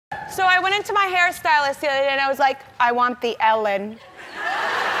So I went into my hairstylist the other day and I was like, I want the Ellen.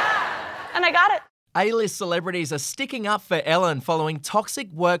 And I got it. A-list celebrities are sticking up for Ellen following toxic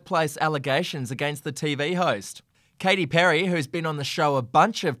workplace allegations against the TV host. Katy Perry, who's been on the show a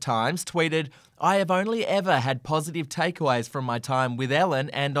bunch of times, tweeted, "I have only ever had positive takeaways from my time with Ellen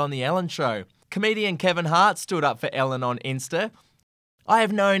and on The Ellen Show." Comedian Kevin Hart stood up for Ellen on Insta. "I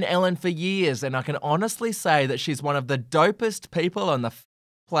have known Ellen for years and I can honestly say that she's one of the dopest people on the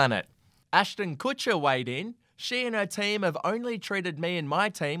planet." Ashton Kutcher weighed in. "She and her team have only treated me and my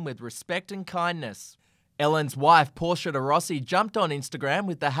team with respect and kindness." Ellen's wife, Portia de Rossi, jumped on Instagram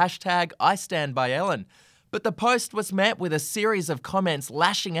with the hashtag #IStandByEllen. But the post was met with a series of comments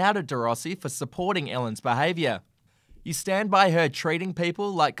lashing out at de Rossi for supporting Ellen's behaviour. "You stand by her treating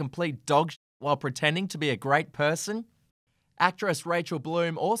people like complete dog shit while pretending to be a great person?" Actress Rachel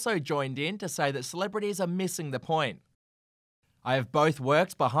Bloom also joined in to say that celebrities are missing the point. "I have both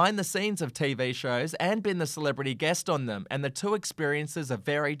worked behind the scenes of TV shows and been the celebrity guest on them, and the two experiences are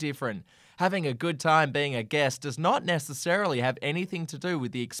very different. Having a good time being a guest does not necessarily have anything to do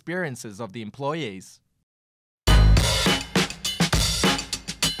with the experiences of the employees."